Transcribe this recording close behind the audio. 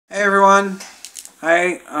Hey everyone,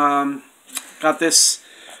 got this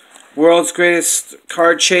world's greatest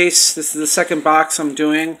card chase. This is the second box I'm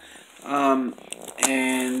doing, and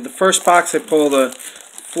the first box I pulled a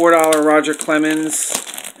 $4 Roger Clemens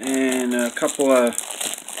and a couple of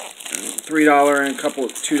 $3 and a couple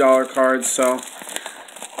of $2 cards. So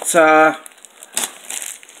it's I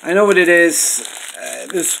know what it is.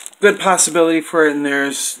 There's good possibility for it, and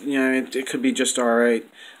there's it could be just all right.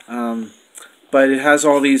 But it has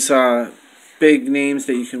all these big names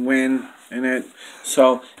that you can win in it.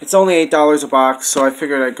 So it's only $8 a box, so I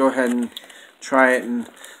figured I'd go ahead and try it and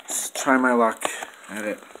try my luck at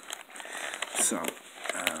it. So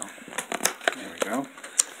there we go.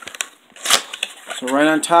 So right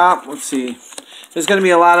on top, let's see. There's going to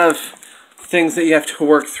be a lot of things that you have to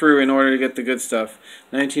work through in order to get the good stuff.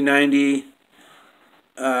 1990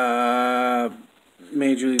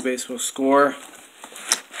 Major League Baseball score.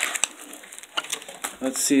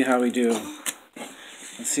 Let's see how we do.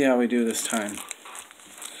 Let's see how we do this time.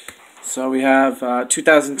 So we have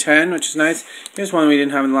 2010, which is nice. Here's one we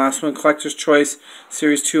didn't have in the last one. Collector's Choice,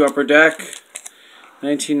 Series 2 Upper Deck.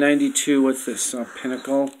 1992, what's this?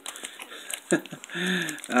 Pinnacle.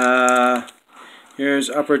 Here's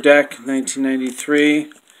Upper Deck,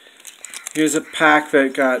 1993. Here's a pack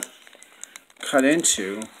that got cut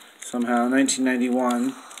into somehow,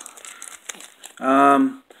 1991.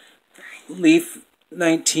 Leaf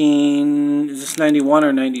 19, is this 91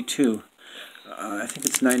 or 92? I think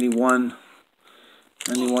it's 91.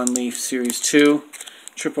 91 Leaf Series 2.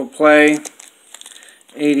 Triple Play.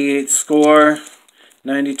 88 score.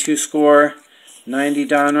 92 score. 90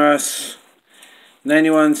 Donruss.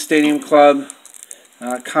 91 Stadium Club.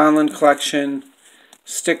 Conlon Collection.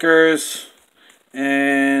 Stickers.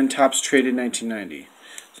 And Topps Traded 1990.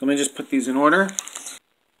 So let me just put these in order.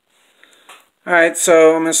 Alright,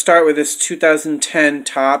 so I'm going to start with this 2010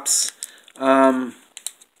 Topps. Again,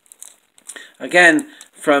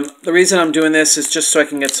 the reason I'm doing this is just so I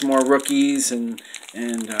can get some more rookies, and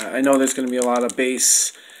I know there's going to be a lot of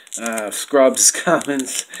base scrubs,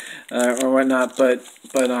 commons, or whatnot, but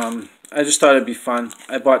I just thought it'd be fun.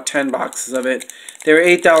 I bought 10 boxes of it. They were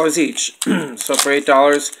 $8 each, so for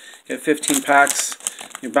 $8, get 15 packs.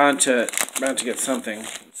 You're bound to get something.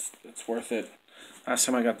 It's worth it. Last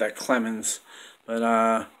time I got that Clemens.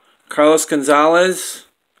 But Carlos Gonzalez,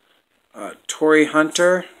 Torrey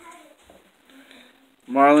Hunter,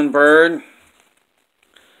 Marlon Byrd,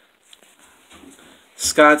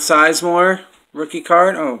 Scott Sizemore, rookie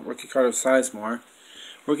card. Oh, rookie card of Sizemore.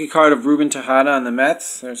 Rookie card of Ruben Tejada on the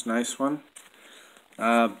Mets. There's a nice one.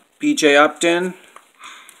 B.J. Upton.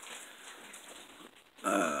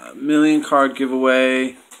 Million card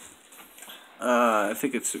giveaway. I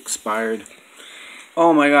think it's expired.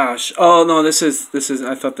 Oh my gosh. Oh no, this is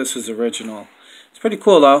I thought this was original. It's pretty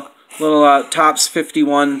cool though. Little Topps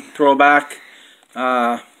 51 throwback.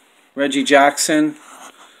 Reggie Jackson.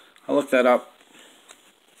 I'll look that up.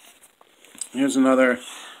 Here's another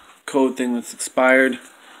code thing that's expired.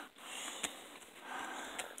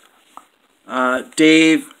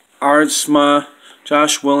 Dave Aardsma,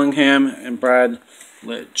 Josh Willingham, and Brad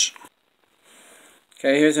Lidge.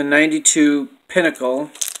 Okay, here's a 92 Pinnacle.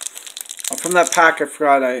 From that pack, I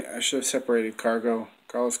forgot I should have separated Cargo.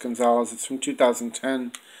 Carlos Gonzalez. It's from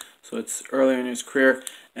 2010, so it's earlier in his career.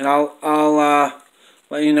 And I'll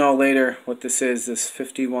let you know later what this is. This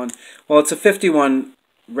 51. Well, it's a 51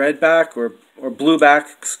 red back or blue back,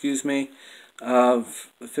 excuse me, of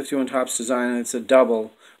the 51 Topps design. And it's a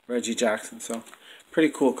double Reggie Jackson. So pretty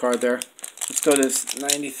cool card there. Let's go to this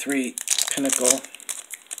 93 Pinnacle.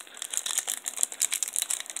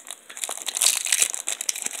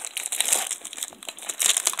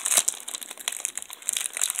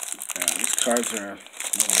 Cards are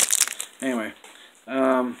anyway.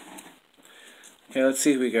 Okay, let's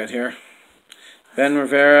see who we got here. Ben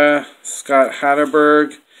Rivera, Scott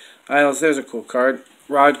Hatterberg, Idols. There's a cool card.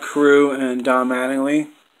 Rod Carew and Don Mattingly.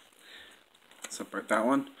 Separate that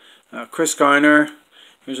one. Chris Garner.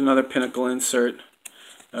 Here's another Pinnacle insert.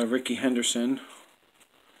 Ricky Henderson.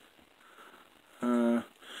 I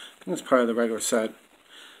think it's part of the regular set.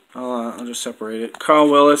 I'll just separate it. Carl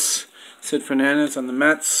Willis, Sid Fernandez on the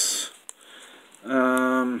Mets.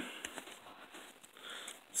 Let's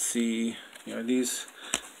see, these,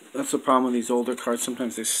 that's the problem with these older cards,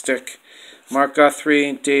 sometimes they stick. Mark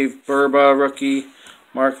Guthrie, Dave Burba, rookie,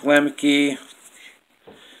 Mark Lemke,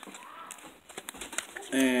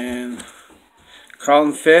 and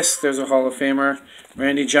Carlton Fisk, there's a Hall of Famer.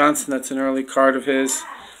 Randy Johnson, that's an early card of his.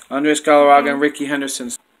 Andres Galarraga and Ricky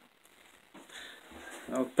Henderson.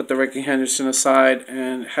 I'll put the Ricky Henderson aside,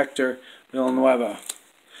 and Hector Villanueva.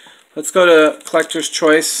 Let's go to Collector's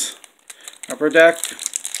Choice Upper Deck.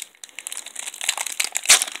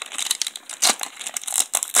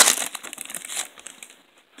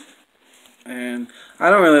 And I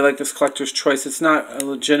don't really like this Collector's Choice. It's not a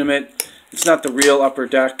legitimate, it's not the real Upper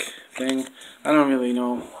Deck thing. I don't really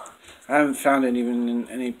know. I haven't found it even in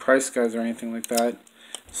any price guides or anything like that.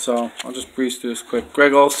 So I'll just breeze through this quick.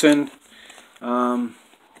 Greg Olson,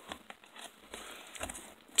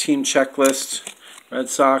 Team Checklist, Red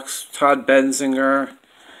Sox, Todd Benzinger,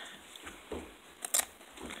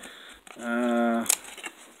 Pat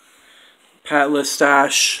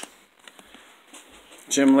Listash,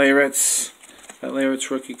 Jim Leyritz, Pat Leyritz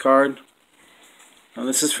rookie card. Now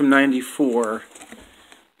this is from '94.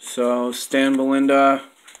 So Stan Belinda,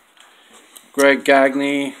 Greg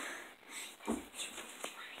Gagne.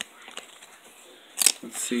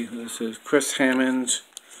 Let's see who this is. Chris Hammond.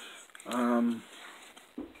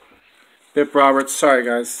 Bip Roberts. Sorry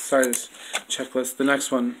guys. Sorry this checklist. The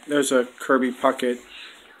next one. There's a Kirby Puckett.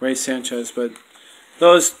 Ray Sanchez. But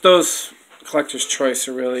those Collector's Choice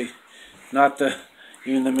are really not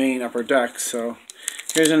even the main Upper Deck. So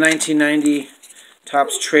here's a 1990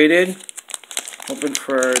 Topps Traded. Hoping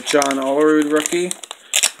for John Olerud rookie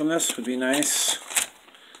from this would be nice.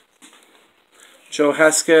 Joe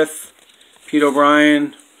Hesketh, Pete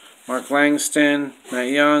O'Brien, Mark Langston, Matt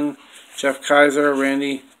Young, Jeff Kaiser,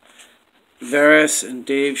 Randy Veras, and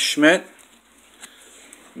Dave Schmidt.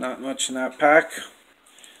 Not much in that pack.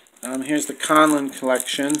 Here's the Conlon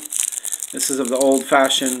collection. This is of the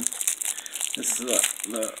old-fashioned. This is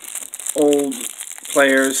the old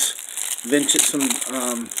players, vintage, some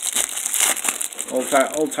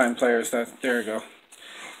old-time players. There we go.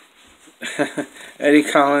 Eddie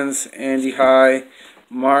Collins, Andy High,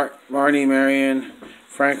 Marty Marion,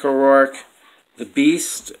 Frank O'Rourke, the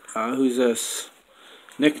Beast, who's this?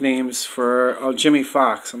 Nicknames for Jimmy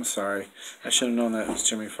Fox. I'm sorry, I should have known that it was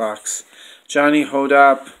Jimmy Fox. Johnny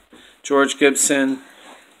Hodop, George Gibson,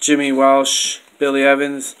 Jimmy Welsh, Billy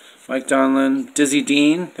Evans, Mike Donlin, Dizzy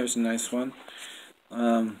Dean. There's a nice one.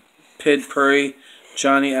 Pid Purry,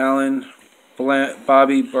 Johnny Allen,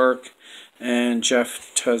 Bobby Burke, and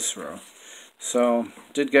Jeff Tesreau. So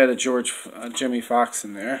did get a Jimmy Fox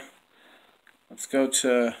in there. Let's go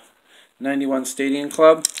to 91 Stadium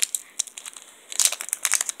Club.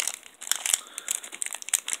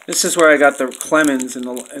 This is where I got the Clemens in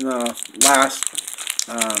the last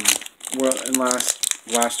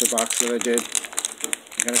blaster box that I did.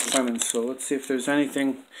 I got a Clemens, so let's see if there's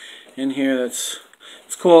anything in here it's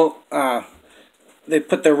cool. They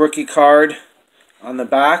put their rookie card on the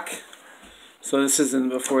back. So this isn't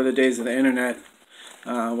before the days of the internet,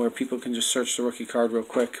 where people can just search the rookie card real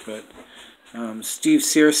quick. But Steve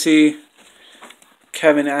Searcy,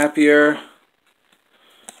 Kevin Appier.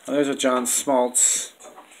 Oh, there's a John Smoltz.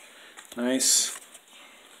 Nice.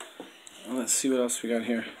 Well, let's see what else we got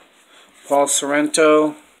here. Paul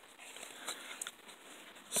Sorrento,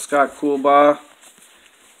 Scott Coolbaugh,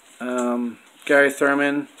 Gary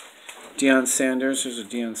Thurman, Deion Sanders. There's a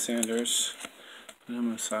Deion Sanders. Put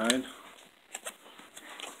him aside.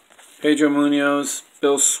 Pedro Munoz,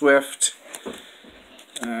 Bill Swift,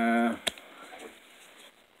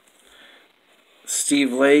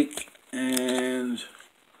 Steve Lake, and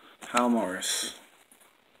Hal Morris.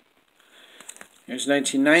 Here's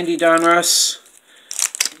 1990 Donruss.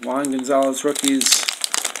 Juan Gonzalez rookies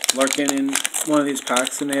lurking in one of these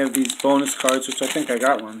packs, and they have these bonus cards, which I think I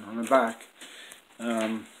got one on the back.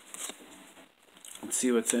 Let's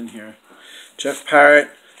see what's in here. Jeff Parrott,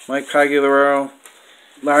 Mike Pagliaro,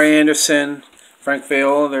 Larry Anderson, Frank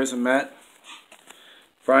Viola, there's a Met,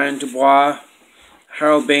 Brian Dubois,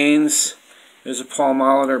 Harold Baines, there's a Paul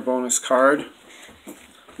Molitor bonus card,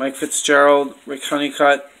 Mike Fitzgerald, Rick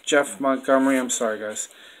Honeycutt, Jeff Montgomery, I'm sorry guys,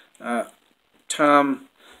 Tom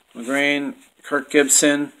McGrain, Kirk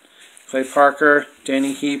Gibson, Clay Parker,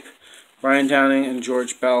 Danny Heap, Brian Downing, and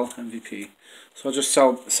George Bell, MVP. So I'll just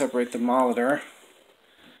separate the Molitor.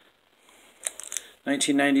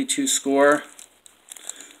 1992 score.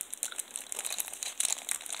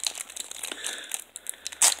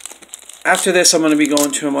 After this, I'm going to be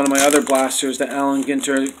going to one of my other blasters, the Allen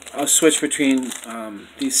Ginter. I'll switch between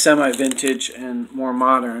these semi-vintage and more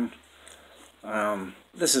modern.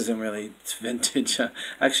 This isn't really vintage.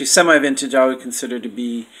 Actually, semi-vintage I would consider to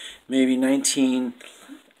be maybe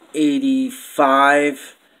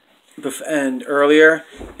 1985 and earlier,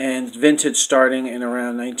 and vintage starting in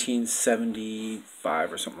around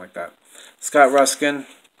 1975 or something like that. Scott Ruskin,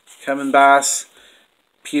 Kevin Bass,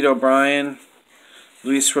 Pete O'Brien,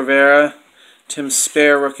 Luis Rivera, Tim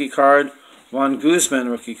Spare rookie card, Juan Guzman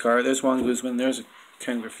rookie card. There's Juan Guzman. There's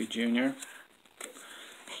Ken Griffey Jr.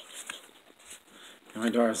 My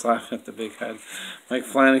daughter's laughing at the big head. Mike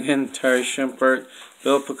Flanagan, Terry Schimpert,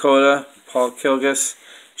 Bill Pacoda, Paul Kilgus,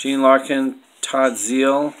 Gene Larkin, Todd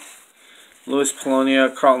Zeal, Louis Polonia,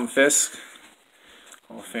 Carlton Fisk,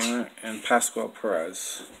 Hall of Famer, and Pascual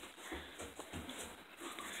Perez.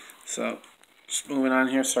 So, just moving on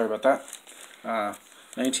here. Sorry about that.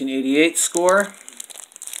 1988 score.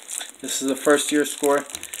 This is the first year score.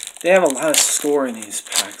 They have a lot of score in these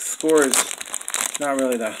packs. Score is not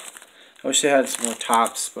really the... I wish they had some more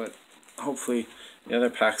tops, but hopefully the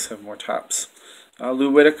other packs have more tops.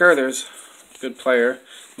 Lou Whitaker, there's a good player.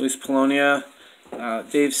 Luis Polonia,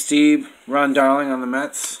 Dave Stieb, Ron Darling on the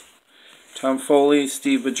Mets, Tom Foley,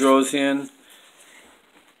 Steve Bedrosian,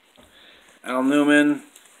 Al Newman,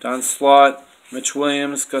 Don Slaught, Mitch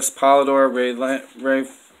Williams, Gus Polidor,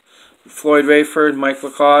 Floyd Rayford, Mike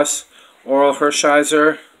Lacoste, Oral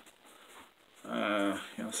Hershiser,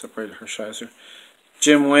 separated Hershiser,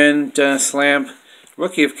 Jim Wynn, Dennis Lamp,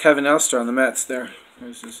 rookie of Kevin Elster on the Mets there.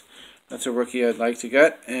 That's a rookie I'd like to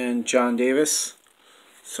get, and John Davis.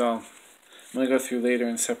 So I'm going to go through later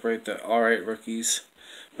and separate the alright rookies.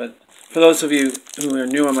 But for those of you who are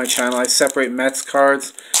new on my channel, I separate Mets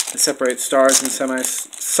cards, I separate stars and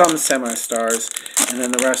some semi-stars, and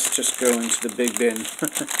then the rest just go into the big bin.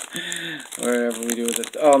 Wherever we do with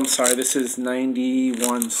it. Oh, I'm sorry, this is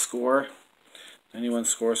 91 score. 91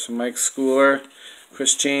 score. So Mike Schooler,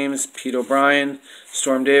 Chris James, Pete O'Brien,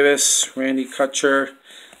 Storm Davis, Randy Kutcher,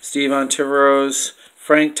 Steve Ontiveros,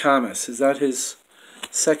 Frank Thomas. Is that his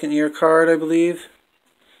second year card, I believe?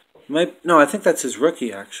 No, I think that's his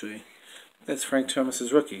rookie, actually. That's Frank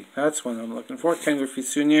Thomas's rookie. That's one I'm looking for. Ken Griffey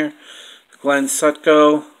Sr., Glenn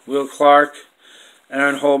Sutko, Will Clark,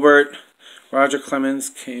 Aaron Holbert, Roger Clemens,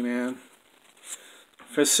 K-Man,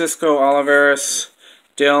 Francisco Oliveras,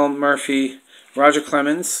 Dale Murphy, Roger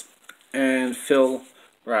Clemens, and Phil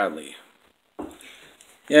Bradley.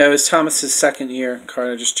 Yeah, it was Thomas's second year card.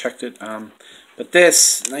 I just checked it. But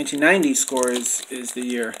this 1990 score is the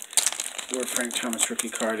year where Frank Thomas rookie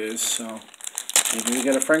card is. So maybe we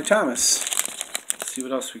get a Frank Thomas. Let's see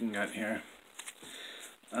what else we can get here.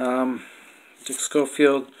 Dick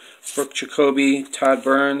Schofield, Brooke Jacoby, Todd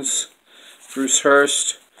Burns, Bruce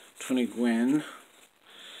Hurst, Tony Gwynn,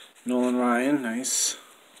 Nolan Ryan, nice.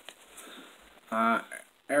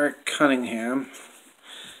 Eric Cunningham,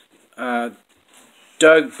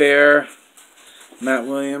 Doug Bear, Matt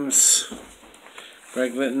Williams,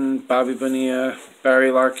 Greg Litton, Bobby Bonilla, Barry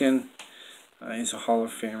Larkin. He's a Hall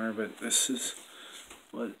of Famer, but this is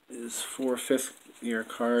what is for fifth year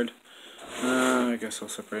card. I guess I'll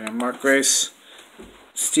separate him. Mark Grace,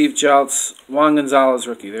 Steve Jeltz, Juan Gonzalez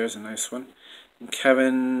rookie. There's a nice one. And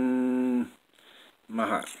Kevin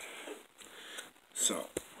Mahat. So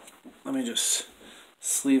let me just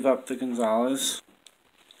sleeve up the Gonzalez.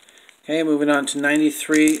 Okay, moving on to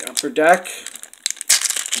 93 Upper Deck.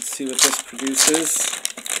 Let's see what this produces.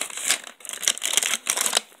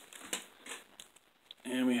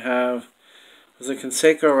 And we have Jose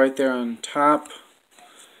Canseco right there on top.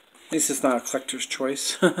 At least it's not a collector's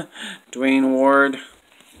choice. Dwayne Ward.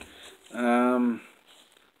 Darryl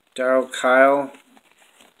Kyle.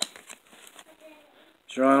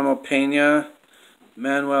 Geronimo Pena.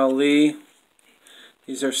 Manuel Lee.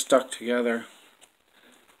 These are stuck together.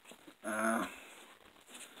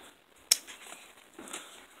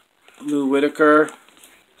 Lou Whitaker,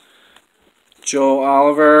 Joe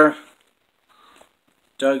Oliver,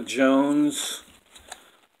 Doug Jones.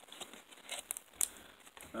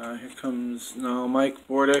 Here comes Mike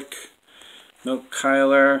Bordick, Milt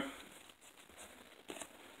Kyler,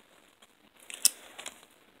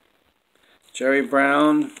 Jerry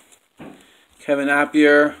Brown, Kevin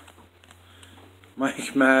Appier,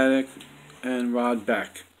 Mike Maddock, and Rod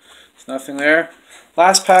Beck. There's nothing there.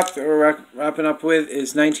 Last pack that we're wrapping up with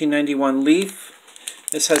is 1991 Leaf.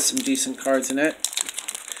 This has some decent cards in it.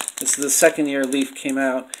 This is the second year Leaf came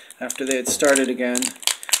out after they had started again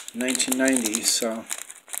in 1990. So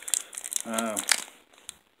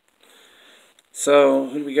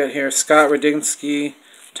who do we got here? Scott Radinsky,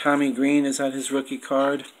 Tommy Green. Is that his rookie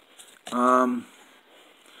card? I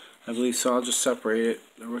believe so. I'll just separate it.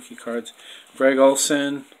 The rookie cards. Greg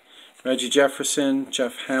Olson, Reggie Jefferson,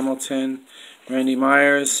 Jeff Hamilton, Randy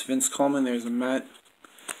Myers, Vince Coleman. There's a Met.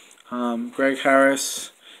 Greg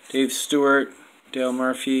Harris, Dave Stewart, Dale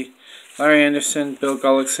Murphy, Larry Anderson, Bill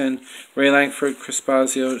Gullickson, Ray Langford, Chris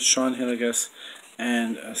Bosio, Sean Hillegas,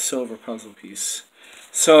 and a silver puzzle piece.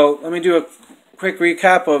 So let me do a quick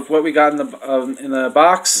recap of what we got in the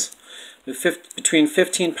box. Between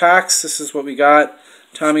 15 packs, this is what we got.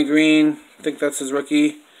 Tommy Green, I think that's his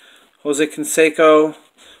rookie. Jose Canseco,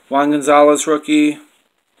 Juan Gonzalez rookie.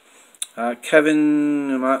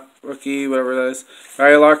 Kevin, rookie, whatever that is.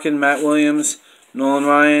 Barry Larkin, Matt Williams, Nolan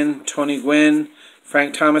Ryan, Tony Gwynn,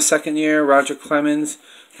 Frank Thomas, second year, Roger Clemens,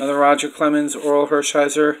 another Roger Clemens, Oral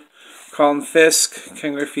Hershiser, Carlton Fisk,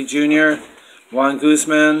 Ken Griffey Jr., Juan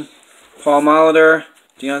Guzman, Paul Molitor,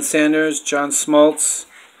 Deion Sanders, John Smoltz.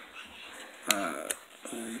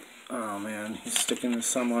 Oh man, he's sticking to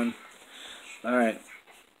someone. Alright.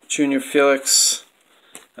 Junior Felix.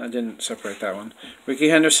 I didn't separate that one. Ricky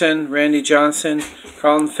Henderson, Randy Johnson,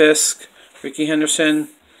 Carlton Fisk, Ricky Henderson,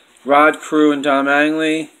 Rod Crew and Don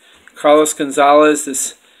Mangley, Carlos Gonzalez,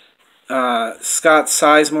 this Scott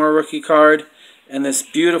Sizemore rookie card, and this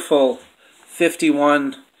beautiful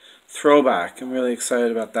 51 throwback. I'm really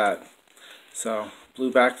excited about that. So,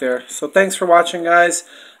 blue back there. So thanks for watching, guys.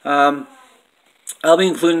 I'll be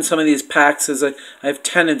including some of these packs as I have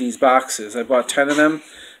 10 of these boxes. I bought 10 of them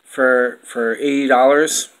for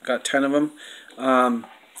 $80. Got 10 of them.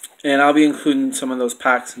 And I'll be including some of those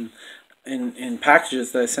packs in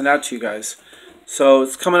packages that I send out to you guys. So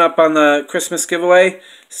it's coming up on the Christmas giveaway.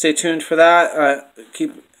 Stay tuned for that.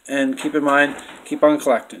 Keep in mind, keep on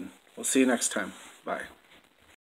collecting. We'll see you next time. Bye.